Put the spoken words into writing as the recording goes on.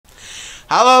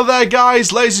Hello there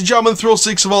guys, ladies and gentlemen, thrill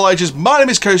seekers of all ages. My name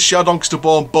is Coach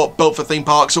Born, but built for theme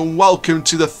parks, and welcome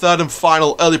to the third and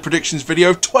final early predictions video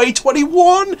of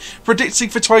 2021. Predicting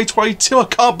for 2022. I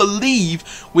can't believe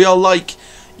we are like,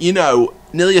 you know,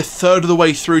 nearly a third of the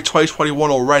way through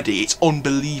 2021 already. It's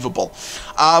unbelievable.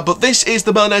 But this is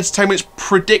the Merlin Entertainments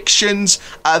predictions.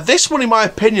 This one, in my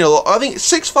opinion, I think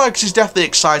Six Flags is definitely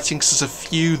exciting because there's a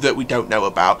few that we don't know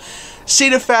about.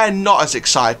 Cedar Fair, not as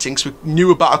exciting, because we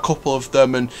knew about a couple of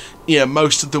them, and you know,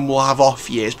 most of them will have off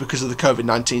years because of the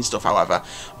COVID-19 stuff, however.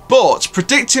 But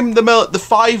predicting the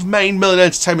five main Merlin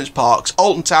Entertainments parks,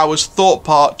 Alton Towers, Thorpe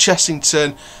Park,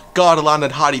 Chessington, Gardaland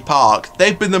and Hyde Park,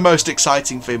 they've been the most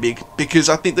exciting for me, because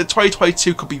I think that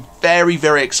 2022 could be very,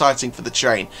 very exciting for the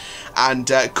chain,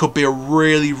 and could be a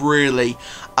really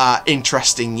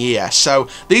interesting year. So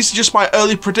these are just my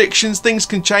early predictions. Things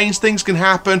can change, things can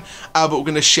happen, but we're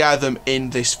going to share them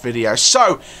in this video.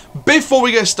 So before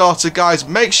we get started, guys,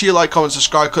 make sure you like, comment,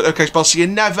 subscribe, click the notification bell so you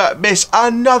never miss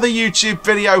another YouTube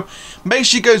video. Make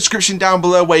sure you go to the description down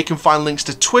below where you can find links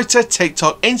to Twitter,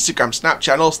 TikTok, Instagram,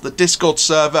 Snapchat, and also the Discord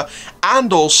server,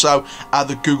 and also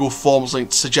the Google Forms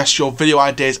link to suggest your video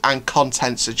ideas and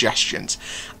content suggestions.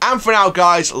 And for now,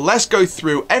 guys, let's go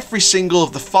through every single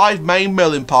of the five main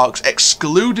Merlin parks,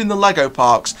 excluding the Lego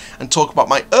parks, and talk about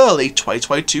my early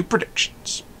 2022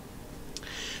 predictions.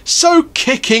 So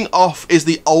kicking off is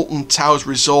the Alton Towers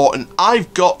Resort, and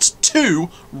I've got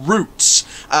two routes.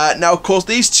 Now, of course,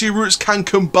 these two routes can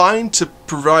combine to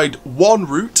provide one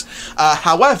route.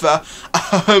 However,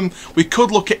 we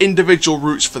could look at individual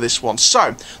routes for this one.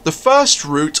 So the first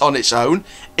route on its own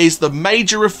is the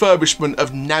major refurbishment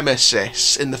of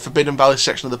Nemesis in the Forbidden Valley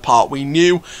section of the park. We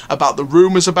knew about the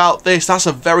rumours about this. That's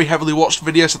a very heavily watched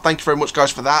video, so thank you very much,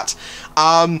 guys, for that.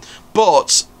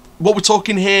 But what we're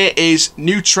talking here is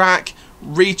new track,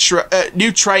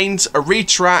 new trains, a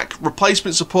retrack,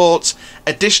 replacement support,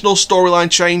 additional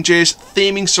storyline changes,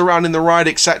 theming surrounding the ride,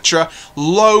 etc.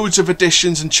 Loads of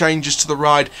additions and changes to the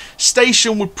ride.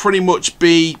 Station would pretty much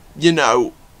be, you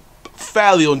know,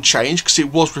 fairly unchanged because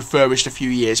it was refurbished a few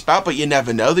years back, but you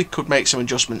never know, they could make some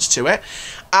adjustments to it.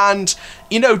 And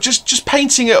you know, just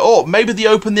painting it up. Maybe they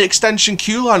open the extension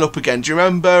queue line up again. Do you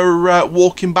remember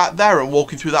walking back there and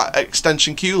walking through that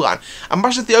extension queue line?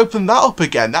 Imagine if they open that up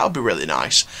again. That would be really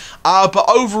nice. But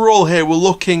overall here, we're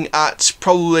looking at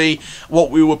probably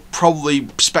what we were probably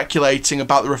speculating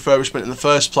about the refurbishment in the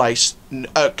first place.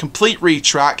 A complete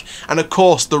retrack, and of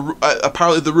course,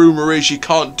 apparently the rumour is you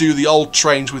can't do the old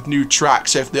trains with new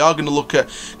tracks. So if they are going to look at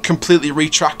completely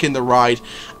retracking the ride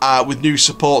with new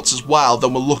supports as well,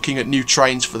 then we're looking at new trains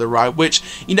for the ride, which,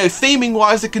 you know, theming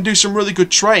wise, they can do some really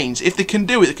good trains. If they can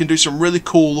do it, they can do some really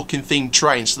cool looking themed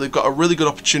trains. So they've got a really good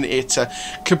opportunity to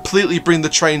completely bring the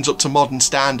trains up to modern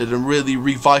standard and really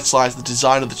revitalise the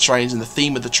design of the trains and the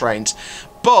theme of the trains.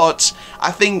 But I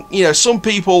think, you know, some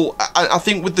people, I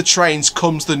think with the trains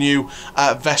comes the new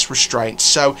vest restraints.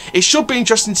 So it should be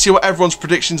interesting to see what everyone's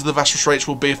predictions of the vest restraints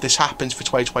will be if this happens for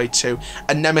 2022.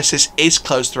 And Nemesis is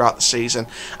closed throughout the season.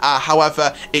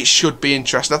 However, it should be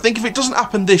interesting. I think if it doesn't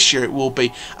happen this year, it will be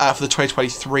for the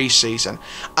 2023 season.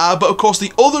 But of course,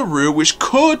 the other route, which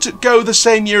could go the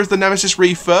same year as the Nemesis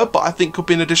refurb, but I think could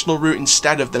be an additional route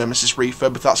instead of the Nemesis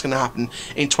refurb if that's going to happen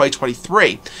in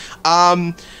 2023.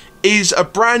 Is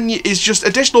just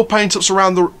additional paint-ups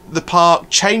around the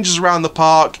park, changes around the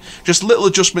park, just little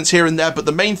adjustments here and there, but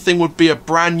the main thing would be a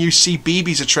brand new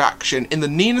CBeebies attraction in the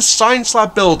Nina Science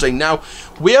Lab building. Now,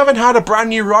 we haven't had a brand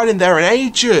new ride in there in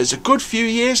ages, a good few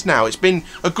years now. It's been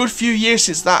a good few years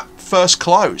since that first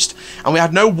closed, and we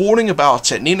had no warning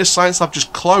about it. Nina Science Lab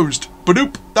just closed.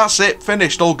 Badoop, that's it,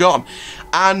 finished, all gone.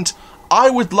 And I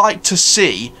would like to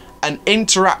see an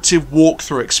interactive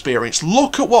walkthrough experience.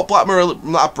 Look at what Black Mirror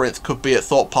Labyrinth could be at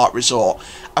Thorpe Park Resort.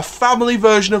 A family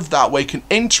version of that where you can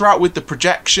interact with the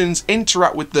projections,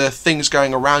 interact with the things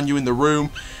going around you in the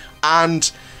room,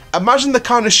 and imagine the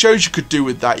kind of shows you could do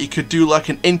with that. You could do like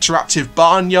an interactive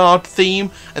barnyard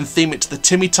theme and theme it to the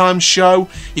Timmy Time show.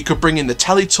 You could bring in the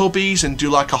Teletubbies and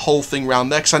do like a whole thing around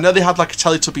there, because I know they had like a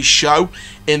Teletubbies show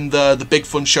in the Big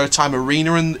Fun Showtime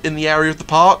arena in the area of the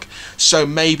park. So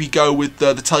maybe go with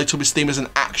the Teletubbies theme as an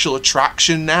actual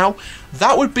attraction now.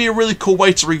 That would be a really cool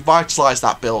way to revitalise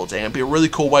that building. It'd be a really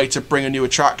cool way to bring a new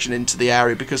attraction into the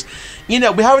area, because, you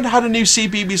know, we haven't had a new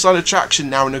CBeebies Land attraction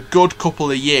now in a good couple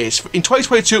of years. In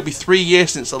 2022, it'll be 3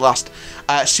 years since the last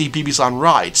CBeebies Land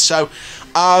ride. So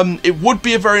it would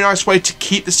be a very nice way to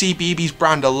keep the CBeebies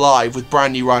brand alive with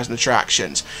brand new rides and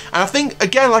attractions. And I think,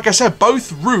 again, like I said,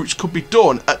 both routes could be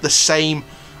done at the same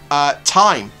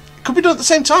time. could be done at the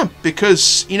same time,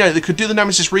 because, you know, they could do the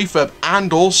Nemesis refurb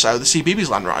and also the CBeebies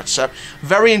land ride, so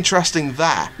very interesting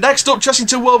there. Next up,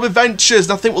 Chessington World Adventures,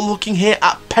 and I think we're looking here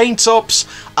at paint-ups,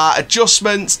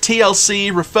 adjustments,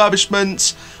 TLC,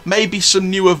 refurbishments, maybe some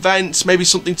new events, maybe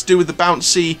something to do with the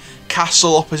bouncy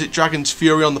castle opposite Dragon's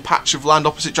Fury, on the patch of land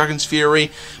opposite Dragon's Fury,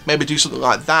 maybe do something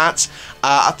like that.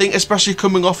 I think especially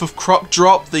coming off of Croc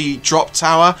Drop, the drop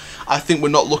tower, I think we're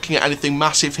not looking at anything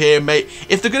massive here.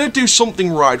 If they're going to do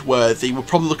something ride worthy, we're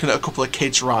probably looking at a couple of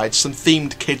kids rides, some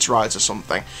themed kids rides or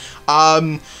something.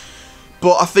 But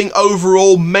I think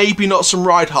overall, maybe not some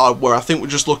ride hardware. I think we're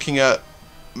just looking at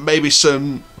maybe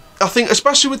some, I think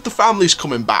especially with the families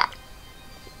coming back,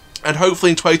 and hopefully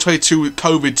in 2022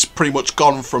 COVID's pretty much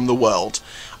gone from the world,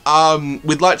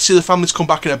 we'd like to see the families come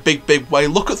back in a big way.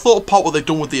 Look at Thought Pot, what they've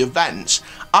done with the events.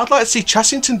 I'd like to see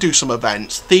Chessington do some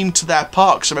events themed to their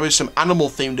park, so maybe some animal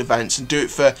themed events, and do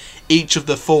it for each of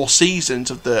the 4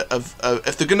 seasons of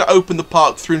if they're going to open the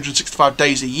park 365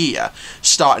 days a year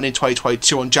starting in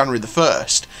 2022 on January the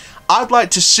 1st. I'd like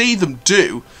to see them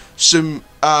do some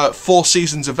 4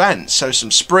 seasons events, so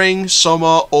some spring,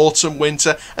 summer, autumn,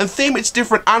 winter, and theme its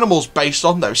different animals based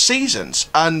on those seasons.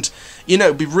 And, you know,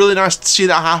 it'd be really nice to see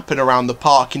that happen around the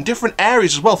park in different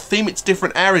areas as well, theme its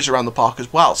different areas around the park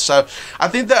as well. So I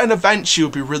think that an adventure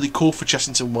would be really cool for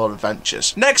Chessington World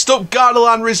Adventures. Next up,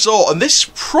 Gardaland Resort, and this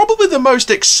is probably the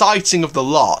most exciting of the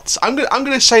lot. I'm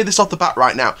gonna say this off the bat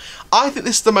right now. I think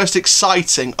this is the most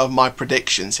exciting of my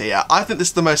predictions here. I think this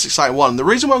is the most exciting one. And the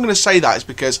reason why I'm going to say that is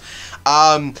because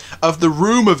of the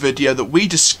rumour video that we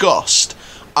discussed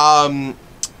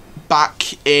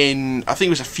back in, I think it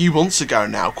was a few months ago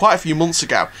now, quite a few months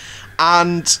ago.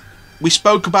 And we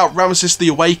spoke about Ramesses the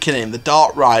Awakening, the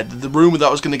dart ride, the rumour that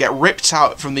was going to get ripped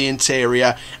out from the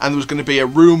interior, and there was going to be a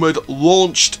rumoured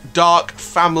launched dark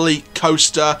family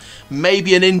coaster,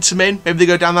 maybe an Intamin, maybe they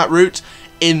go down that route,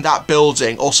 in that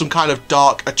building, or some kind of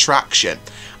dark attraction.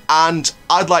 And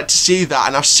I'd like to see that,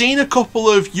 and I've seen a couple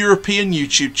of European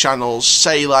YouTube channels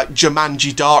say like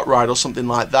Jumanji Dart Ride or something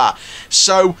like that.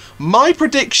 So my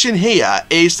prediction here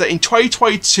is that in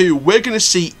 2022 we're going to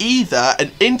see either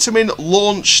an Intamin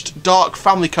launched dark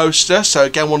family coaster, so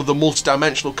again one of the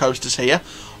multi-dimensional coasters here,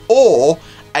 or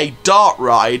a dart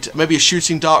ride, maybe a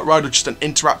shooting dart ride or just an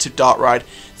interactive dart ride,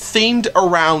 themed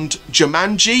around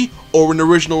Jumanji, or an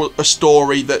original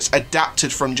story that's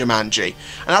adapted from Jumanji.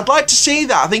 And I'd like to see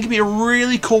that. I think it'd be a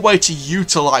really cool way to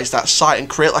utilise that site and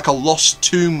create like a Lost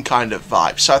Tomb kind of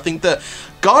vibe. So I think that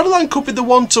Gardaland could be the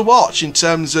one to watch in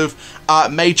terms of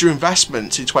major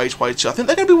investments in 2022. I think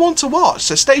they're going to be one to watch.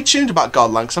 So stay tuned about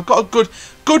Gardaland, because I've got a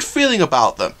good feeling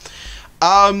about them.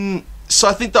 So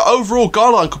I think that overall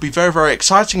Gardaland could be very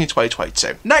exciting in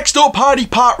 2022. Next up, Hardy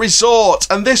Park Resort,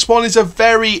 and this one is a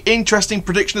very interesting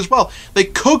prediction as well. They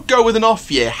could go with an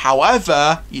off year,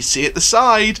 however, you see at the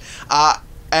side,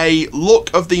 a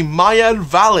look of the Mayan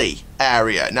Valley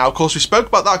area. Now, of course, we spoke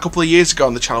about that a couple of years ago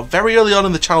on the channel, very early on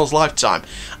in the channel's lifetime,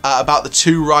 about the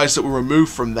 2 rides that were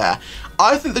removed from there.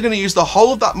 I think they're going to use the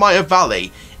whole of that Mayan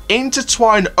Valley,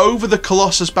 intertwine over the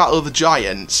Colossus Battle of the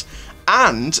Giants,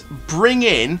 and bring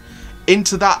in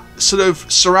into that sort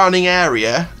of surrounding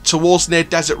area towards near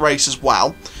Desert Race as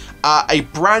well, a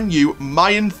brand new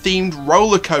Mayan themed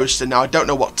roller coaster. Now I don't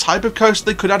know what type of coaster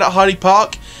they could add at Hardy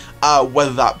Park,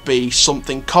 whether that be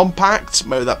something compact,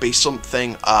 maybe that be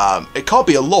something, it can't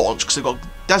be a launch because they've got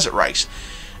Desert Race.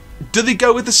 Do they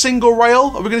go with the single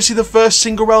rail? Are we going to see the first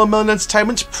single rail in Merlin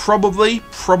Entertainments?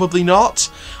 Probably not.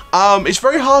 It's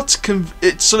very hard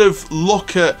to sort of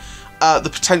look at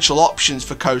the potential options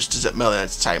for coasters at Merlin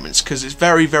Entertainments, because it's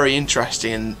very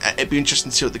interesting, and it'd be interesting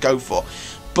to see what they go for.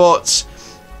 But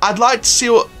I'd like to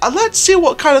see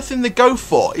what kind of thing they go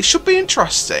for. It should be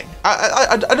interesting.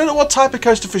 I don't know what type of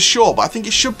coaster for sure, but I think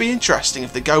it should be interesting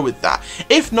if they go with that.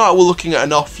 If not, we're looking at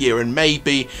an off year, and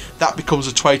maybe that becomes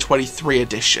a 2023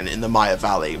 edition in the Maya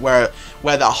Valley, where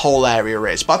that whole area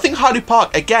is. But I think Hardy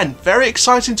Park, again, very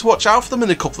exciting to watch out for them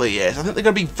in a couple of years. I think they're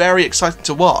going to be very exciting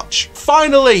to watch.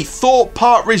 Finally, Thought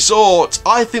Park Resort.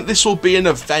 I think this will be an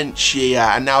event year,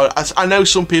 and now I know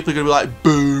some people are going to be like,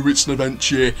 boo, it's an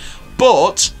event year.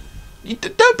 But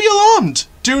don't be alarmed.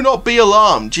 Do not be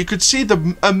alarmed. You could see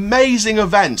the amazing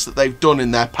events that they've done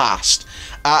in their past,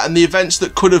 and the events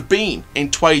that could have been in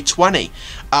 2020.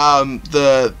 I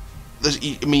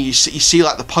mean, you see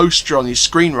like the poster on your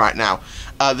screen right now.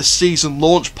 The season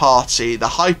launch party, the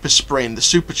Hyper Spring, the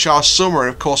Supercharged Summer, and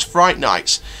of course Fright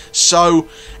Nights. So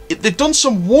they've done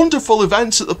some wonderful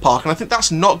events at the park, and I think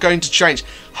that's not going to change.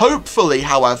 Hopefully,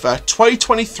 however,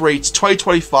 2023 to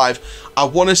 2025, I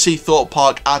want to see Thorpe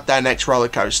Park add their next roller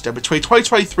coaster. Between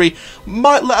 2023,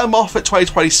 might let them off at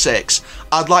 2026.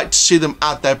 I'd like to see them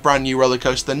add their brand new roller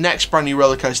coaster, the next brand new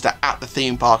roller coaster at the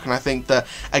theme park. And I think that,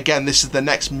 again, this is the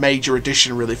next major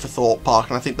addition really for Thorpe Park.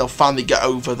 And I think they'll finally get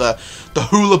over the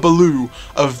hullabaloo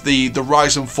of the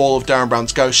rise and fall of Darren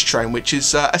Brown's Ghost Train, which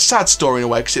is a sad story in a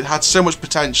way because it had so much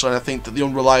potential, and I think that the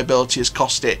unreliability has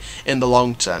cost it in the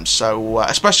long term. So,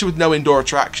 especially with no indoor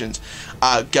attractions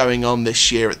going on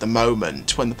this year at the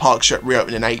moment, when the parks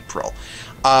reopen in April.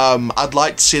 I'd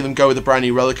like to see them go with a brand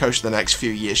new roller coaster the next few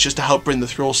years, just to help bring the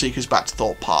thrill seekers back to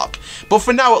Thorpe Park. But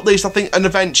for now, at least, I think an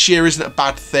event year isn't a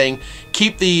bad thing.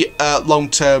 Keep the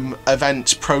long-term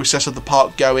event process of the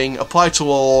park going, apply to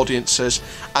all audiences,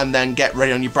 and then get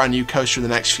ready on your brand new coaster in the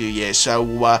next few years.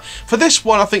 So for this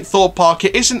one, I think Thorpe Park,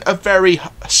 it isn't a very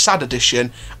sad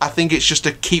addition. I think it's just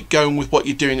to keep going with what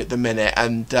you're doing at the minute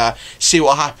and see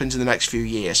what happens in the next few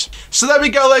years. So there we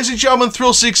go, ladies and gentlemen,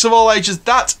 thrill seekers of all ages.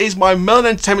 That is my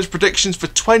Merlin Entertainments predictions for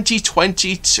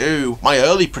 2022, my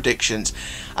early predictions.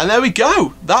 And there we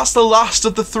go, that's the last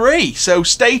of the 3. So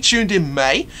stay tuned in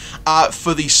May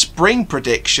for the spring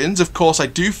predictions. Of course, I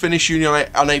do finish uni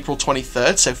on April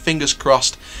 23rd, so fingers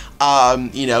crossed,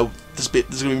 you know, there's going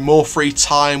to be more free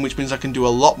time, which means I can do a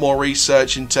lot more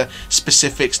research into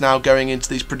specifics now going into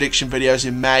these prediction videos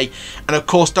in May. And of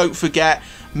course, don't forget,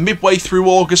 midway through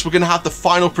August, we're going to have the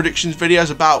final predictions videos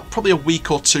about probably a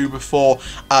week or 2 before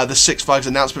the Six Flags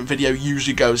announcement video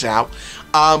usually goes out.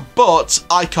 But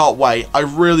I can't wait. I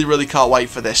really can't wait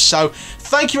for this. So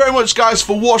thank you very much, guys,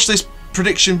 for watching this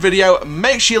prediction video.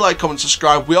 Make sure you like, comment,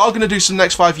 subscribe. We are going to do some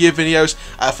next 5-year videos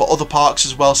for other parks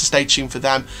as well, so stay tuned for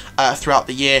them throughout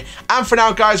the year. And for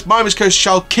now, guys, my name is Coaster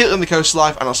Charles, keep it in the coast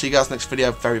life, and I'll see you guys next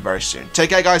video very soon.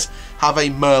 Take care, guys. Have a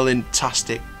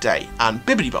Merlin-tastic day, and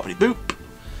bibbidi bobbidi boop.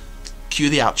 Cue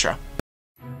the outro.